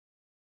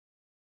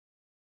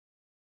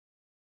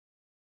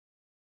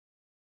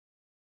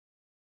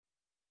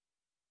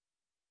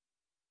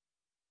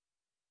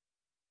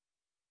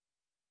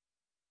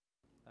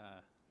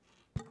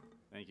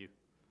Thank you.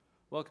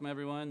 Welcome,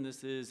 everyone.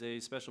 This is a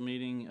special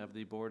meeting of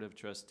the Board of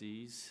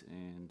Trustees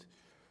and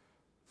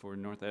for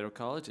North Idaho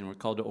College, and we're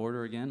called to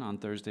order again on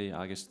Thursday,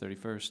 August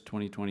 31st,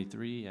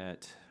 2023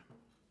 at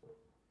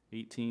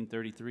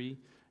 18:33,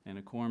 and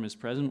a quorum is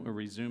present. We're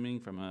resuming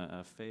from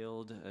a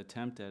failed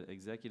attempt at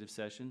executive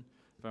session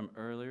from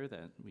earlier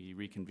that we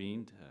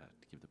reconvened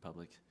to give the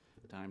public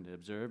time to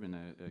observe and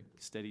a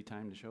steady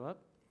time to show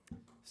up.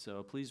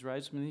 So please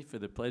rise with me for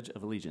the Pledge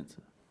of Allegiance.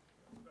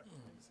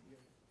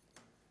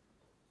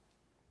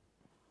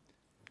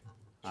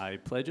 I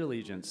pledge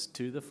allegiance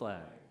to the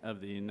flag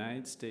of the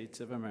United States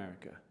of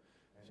America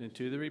and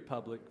to the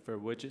republic for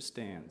which it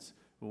stands,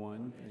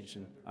 one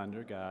nation,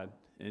 under God,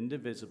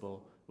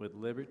 indivisible, with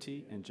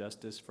liberty and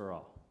justice for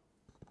all.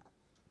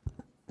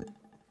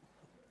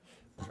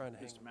 Trying to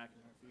hang. Mr.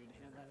 McIntyre, for you to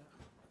hand that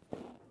out.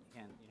 You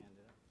hand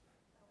it out.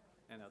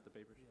 Hand out the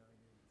papers.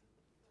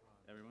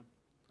 Everyone?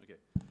 Okay.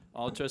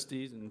 All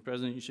trustees and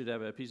president, you should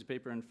have a piece of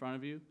paper in front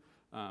of you.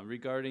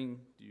 Regarding,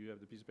 do you have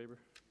the piece of paper?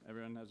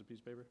 Everyone has a piece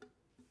of paper?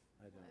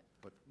 I don't.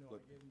 But No,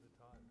 look. I gave him the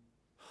time.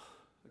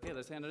 Okay,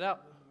 let's hand it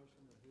out.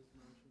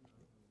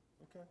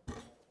 Okay.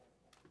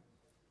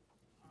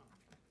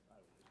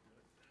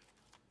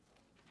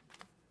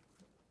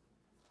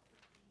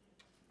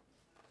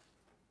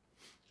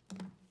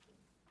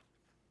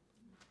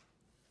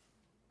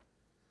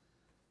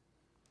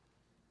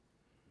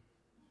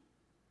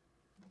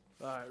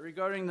 All right,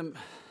 regarding the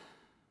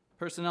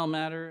personnel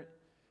matter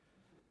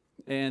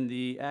and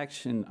the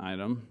action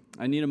item,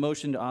 I need a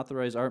motion to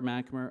authorize Art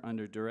McNamara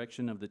under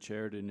direction of the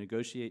chair to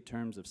negotiate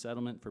terms of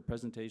settlement for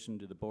presentation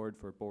to the board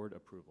for board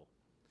approval.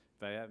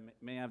 If I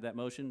may have that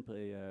motion,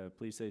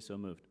 please say so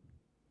moved.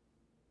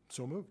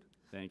 So moved.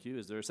 Thank you.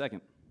 Is there a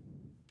second?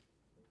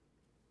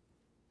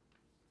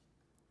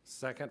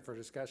 Second for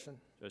discussion?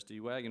 Trustee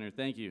Wagoner,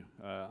 thank you.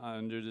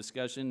 Under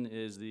discussion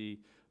is the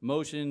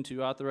motion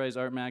to authorize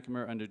Art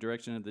McNamara under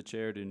direction of the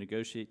chair to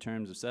negotiate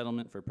terms of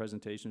settlement for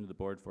presentation to the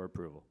board for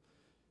approval.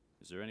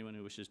 Is there anyone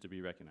who wishes to be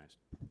recognized?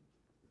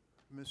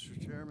 Mr.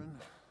 Chairman,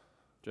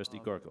 Trustee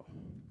Gorkel.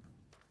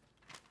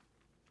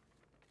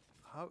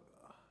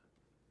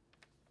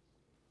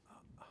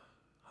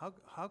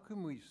 how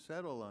can we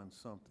settle on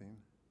something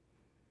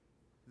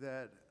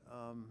that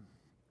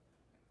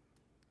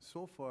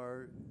so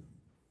far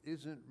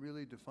isn't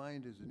really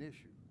defined as an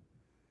issue?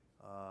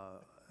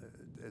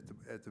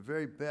 At the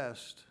very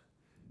best,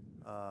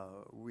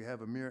 we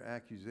have a mere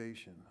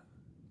accusation.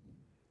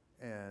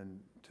 And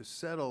to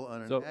settle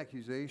on an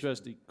accusation...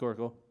 Trustee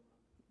Gorkel,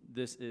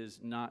 this is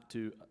not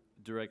to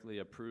directly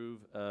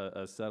approve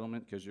a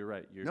settlement, because you're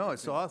right. No,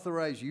 it's to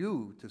authorize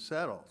you to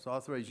settle. It's to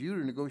authorize you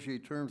to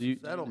negotiate terms of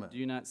settlement. Do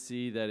you not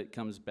see that it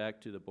comes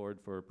back to the board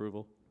for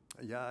approval?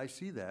 Yeah, I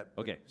see that.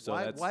 Okay, so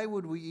why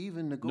would we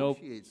even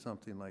negotiate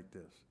something like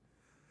this?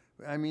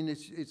 I mean,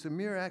 it's a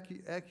mere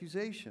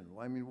accusation.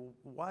 I mean,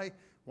 why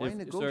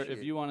negotiate? Sir,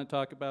 if you want to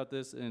talk about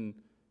this in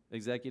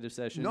executive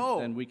session,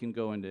 then we can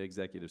go into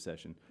executive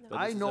session. No.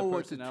 I know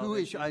what the two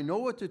issues. I know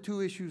what the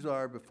two issues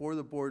are before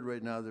the board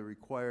right now that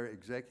require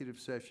executive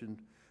session.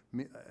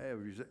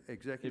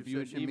 If you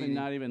would even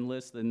not even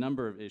list the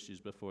number of issues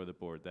before the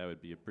board, that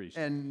would be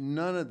appreciated. And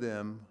none of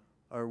them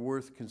are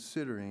worth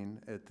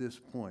considering at this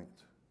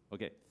point.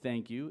 Okay,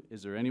 thank you.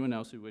 Is there anyone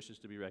else who wishes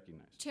to be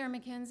recognized? Chair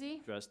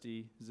McKenzie.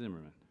 Trustee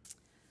Zimmerman.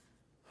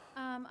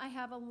 I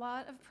have a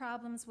lot of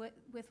problems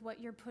with what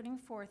you're putting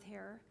forth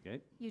here.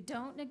 Okay. You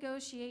don't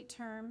negotiate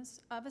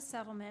terms of a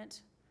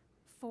settlement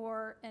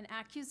for an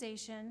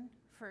accusation,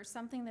 for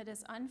something that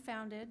is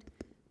unfounded.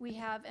 We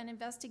have an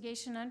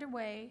investigation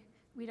underway.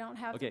 We don't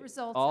have the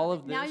results of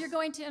it. Now you're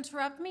going to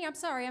interrupt me? I'm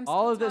sorry, I'm still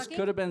talking. All of this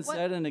could have been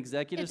said in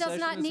executive session. It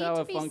does not need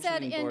to be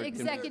said in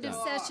executive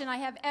session. I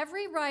have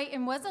every right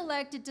and was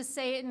elected to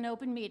say it in an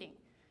open meeting.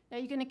 Are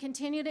you going to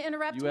continue to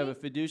interrupt me? You have a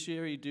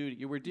fiduciary duty.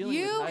 You were dealing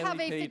with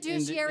highly paid You have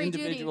a fiduciary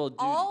duty.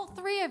 All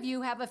three of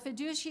you have a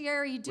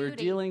fiduciary duty. We're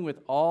dealing with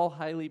all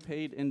highly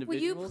paid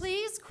individuals. Will you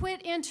please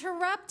quit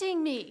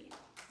interrupting me?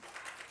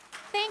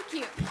 Thank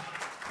you.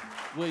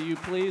 Will you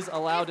please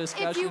allow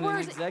discussion in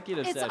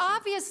executive session? It's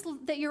obvious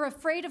that you're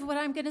afraid of what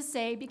I'm going to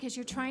say because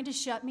you're trying to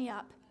shut me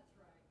up.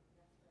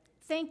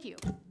 Thank you,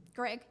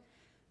 Greg.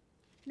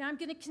 Now I'm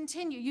going to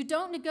continue. You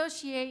don't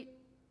negotiate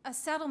a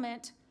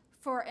settlement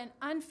for an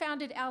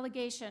unfounded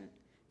allegation.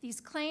 These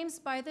claims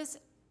by this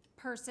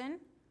person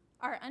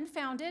are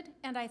unfounded,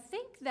 and I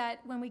think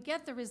that when we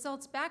get the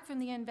results back from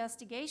the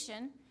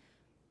investigation,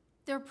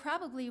 there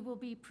probably will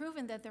be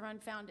proven that they're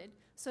unfounded.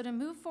 So to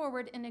move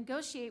forward and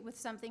negotiate with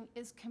something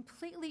is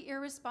completely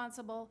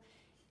irresponsible.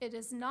 It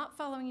is not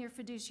following your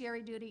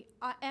fiduciary duty,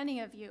 any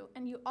of you,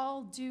 and you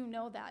all do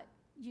know that.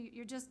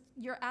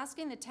 You're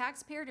asking the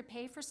taxpayer to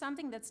pay for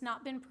something that's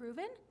not been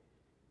proven?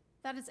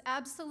 That is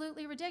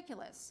absolutely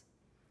ridiculous.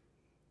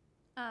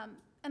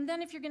 And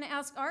then if you're going to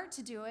ask Art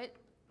to do it,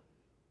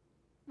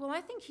 well,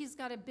 I think he's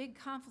got a big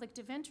conflict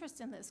of interest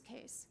in this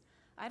case.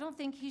 I don't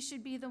think he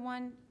should be the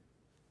one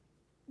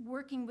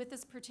working with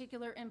this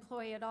particular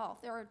employee at all.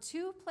 There are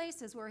two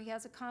places where he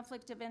has a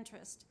conflict of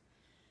interest.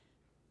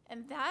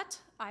 And that,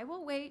 I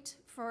will wait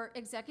for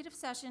executive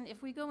session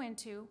if we go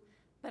into,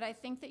 but I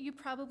think that you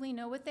probably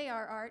know what they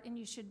are, Art, and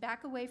you should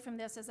back away from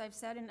this, as I've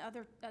said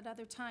at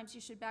other times,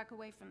 you should back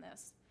away from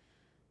this.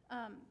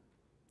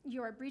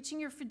 You are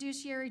breaching your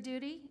fiduciary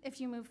duty if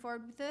you move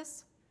forward with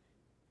this.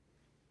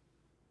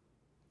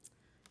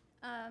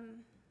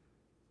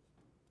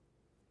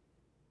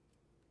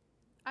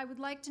 I would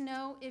like to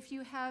know if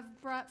you have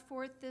brought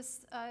forth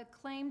this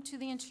claim to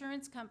the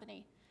insurance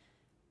company.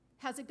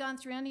 Has it gone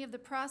through any of the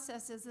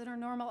processes that are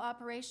normal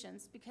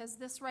operations? Because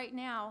this right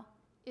now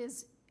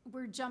is,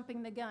 we're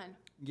jumping the gun.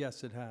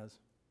 Yes, it has.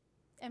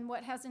 And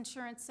what has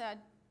insurance said?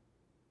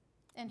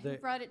 And who They-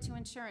 brought it to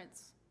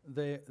insurance?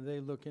 They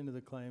look into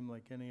the claim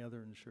like any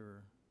other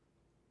insurer.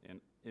 And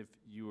if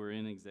you were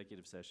in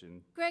executive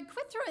session, Greg,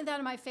 quit throwing that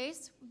in my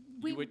face.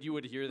 you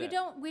would hear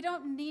that. We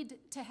don't need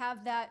to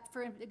have that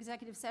for an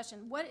executive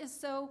session. What is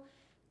so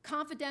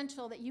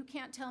confidential that you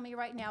can't tell me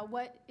right now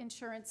what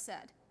insurance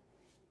said?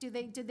 Did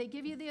they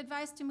give you the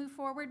advice to move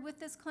forward with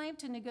this claim,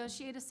 to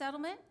negotiate a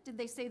settlement? Did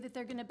they say that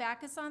they're gonna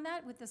back us on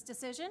that with this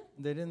decision?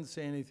 They didn't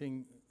say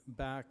anything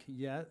back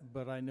yet,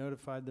 but I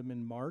notified them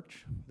in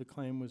March. The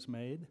claim was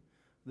made.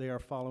 They are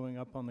following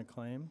up on the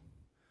claim.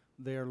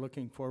 They are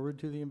looking forward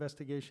to the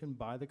investigation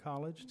by the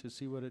college to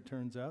see what it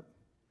turns up.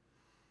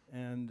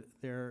 And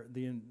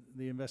the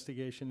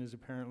investigation is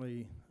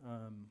apparently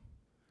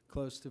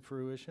close to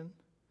fruition.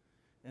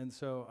 And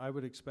so I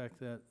would expect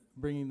that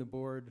bringing the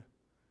board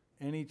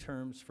any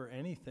terms for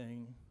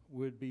anything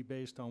would be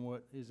based on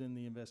what is in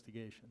the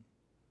investigation.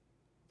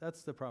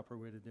 That's the proper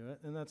way to do it,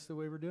 and that's the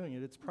way we're doing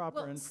it. It's proper,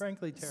 Well, and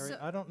frankly, Terry, so-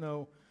 I don't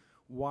know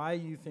why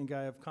you think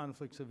I have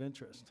conflicts of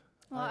interest.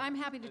 Well, I'm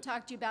happy to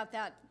talk to you about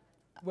that.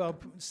 Well,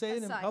 say it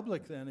in Aside.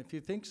 public then, if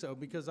you think so,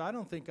 because I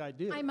don't think I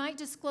do. I might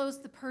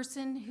disclose the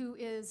person who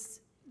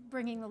is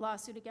bringing the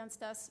lawsuit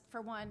against us,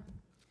 for one.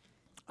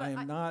 I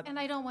But am not, And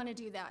I don't want to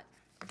do that,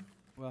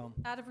 well,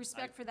 out of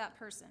respect for that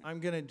person. I'm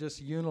going to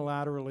just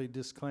unilaterally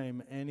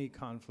disclaim any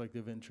conflict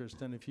of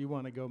interest, and if you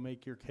want to go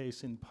make your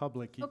case in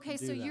public, you Okay, can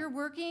do so that. you're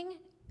working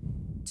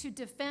to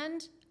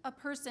defend a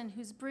person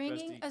who's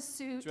bringing a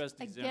suit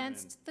Trustee Zimmerman.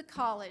 against the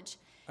college.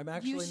 I'm You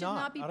actually should not.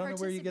 not be I don't know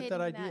where you get that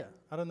participating in idea.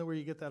 I don't know where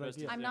you get that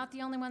Trustee idea. I'm not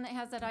the only one that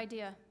has that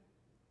idea.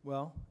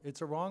 Well,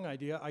 it's a wrong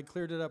idea. I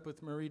cleared it up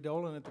with Marie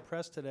Dolan at the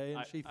press today,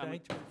 and she I'm-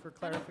 thanked me for I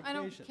clarification.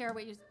 don't care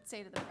what you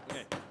say to the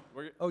press.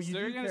 Okay. Oh, you So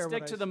you're do gonna care what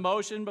stick I to the say.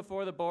 motion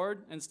before the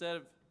board instead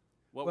of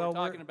what we're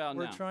talking about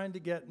now? We're trying to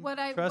get What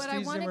I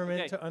trustee wanna- Zimmerman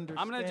Okay, to understand.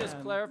 I'm gonna just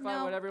clarify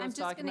No, what I'm everyone's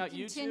just talking gonna about.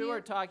 You two continue.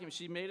 are talking,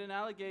 she made an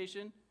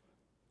allegation.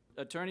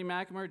 Attorney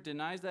McNamara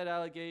denies that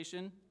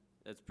allegation.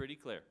 That's pretty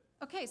clear.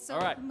 Okay, so All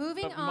right,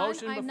 moving but on,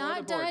 motion I'm before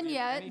not the board. done Do you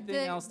have yet.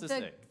 anything else to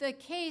say? The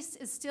case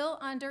is still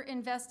under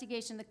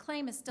investigation. The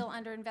claim is still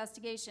under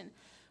investigation.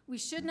 We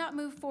should not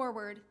move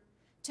forward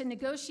to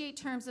negotiate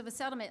terms of a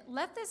settlement.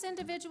 Let this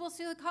individual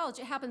sue the college.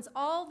 It happens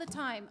all the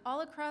time,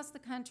 all across the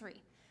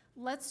country.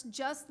 Let's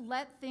just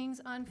let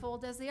things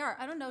unfold as they are.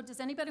 I don't know,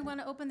 does anybody want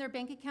to open their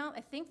bank account?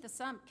 I think the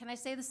sum, can I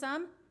say the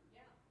sum?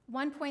 Yeah.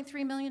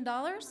 $1.3 million?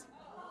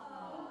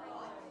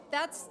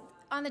 That's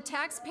on the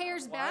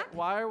taxpayer's back?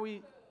 Why are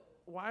we,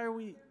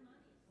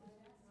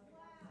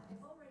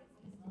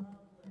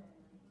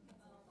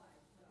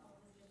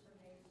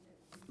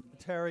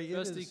 Terry,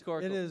 Trustee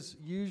Corkle. it is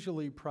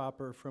usually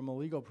proper from a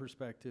legal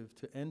perspective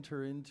to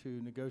enter into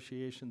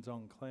negotiations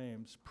on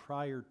claims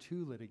prior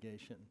to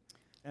litigation.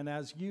 And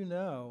as you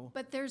know,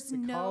 But there's the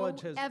no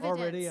college has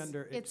already evidence.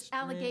 under It's extreme-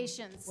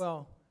 allegations.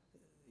 Well,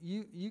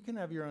 you can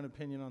have your own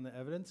opinion on the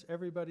evidence.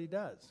 Everybody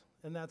does,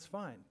 and that's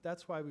fine.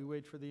 That's why we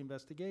wait for the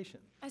investigation.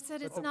 I said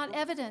But it's the not po-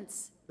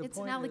 evidence. the It's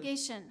an point is-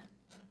 allegation.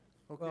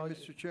 Okay, Well,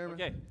 Mr. Chairman?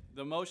 okay,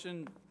 the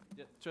motion,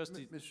 yeah,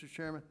 trustee Mr.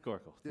 Chairman,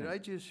 Corkle. did I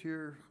just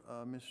hear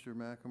Mr.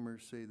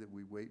 McNamara say that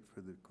we wait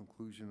for the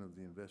conclusion of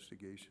the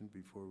investigation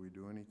before we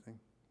do anything?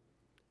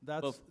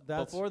 That's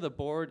Before the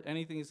board,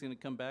 anything is gonna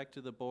come back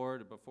to the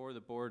board, or before the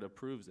board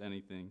approves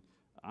anything,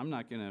 I'm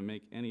not gonna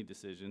make any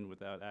decision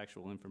without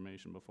actual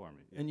information before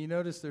me. and you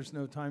notice there's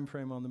no time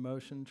frame on the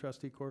motion,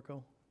 Trustee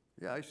Corkle?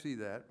 Yeah, I see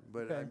that,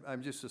 but Okay.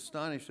 I'm just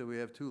astonished that we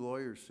have two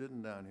lawyers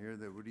sitting down here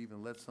that would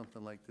even let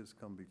something like this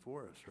come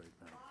before us right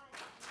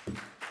now.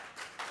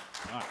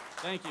 All right,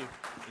 thank you.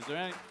 Is there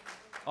any,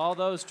 all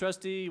those,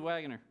 trustee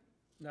Wagoner?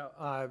 No,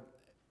 I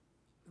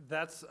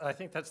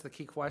think that's the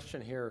key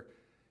question here,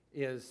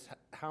 is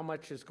how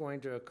much is going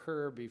to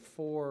occur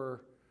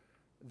before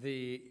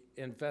the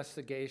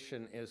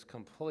investigation is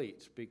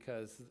complete?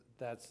 Because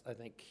that's, I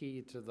think,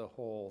 key to the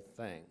whole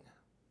thing.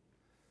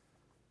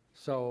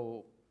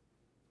 So,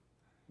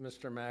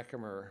 Mr.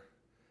 McNamara,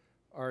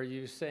 are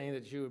you saying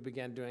that you would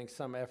begin doing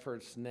some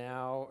efforts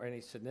now, or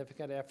any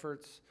significant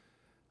efforts,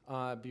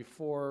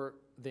 before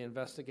the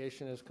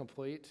investigation is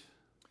complete?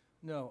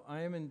 No,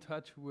 I am in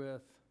touch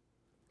with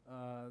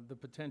the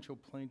potential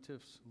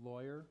plaintiff's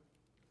lawyer,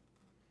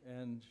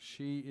 and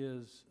she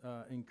is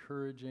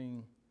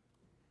encouraging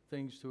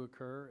things to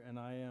occur, and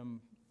I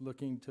am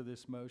looking to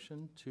this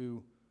motion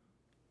to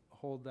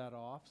hold that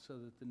off so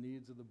that the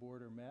needs of the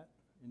board are met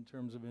in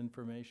terms of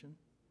information.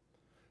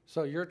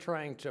 So you're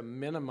trying to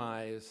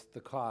minimize the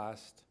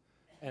cost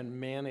and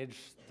manage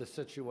the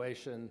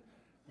situation.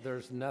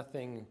 There's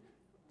nothing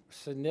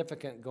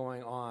significant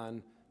going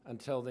on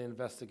until the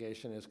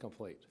investigation is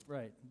complete.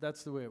 Right,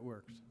 that's the way it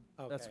works.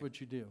 That's Okay. what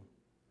you do.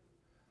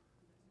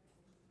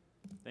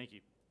 Thank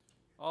you.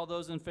 All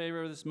those in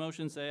favor of this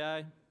motion, say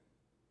aye.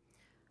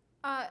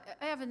 I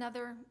have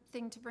another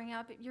thing to bring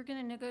up. You're going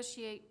to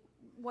negotiate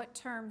what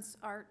terms,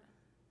 Art?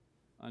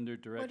 Under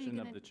direction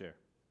of gonna- the chair.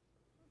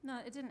 No,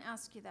 it didn't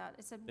ask you that.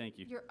 It said Thank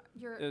you.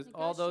 you're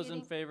All those in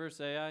negotiating. favor,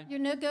 say aye. You're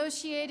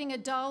negotiating a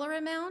dollar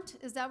amount?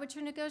 Is that what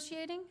you're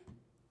negotiating?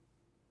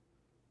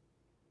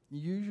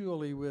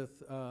 Usually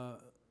with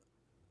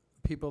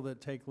people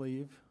that take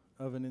leave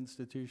of an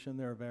institution,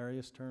 there are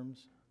various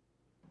terms.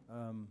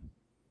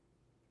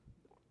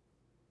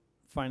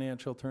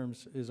 Financial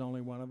terms is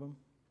only one of them.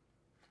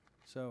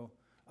 So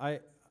I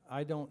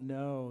don't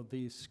know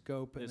the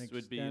scope and This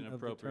would be an extent of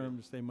the appropriate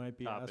terms they might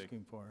be topic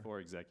asking for. For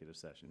executive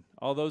session.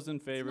 All those in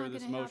favor not of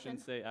this gonna motion,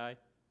 happen. say aye.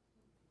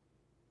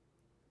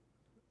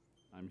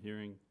 I'm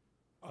hearing,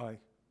 Aye.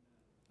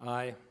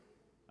 Aye.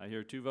 I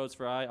hear 2 votes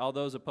for aye. All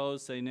those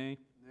opposed, say nay.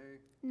 Nay.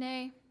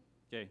 Nay.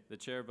 Okay, the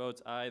chair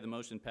votes aye, the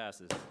motion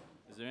passes.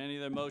 Is there any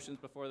other motions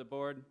before the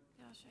board?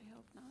 Gosh, I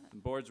hope not. The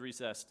board's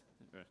recessed.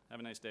 Have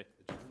a nice day.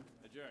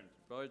 Adjourned.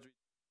 Board's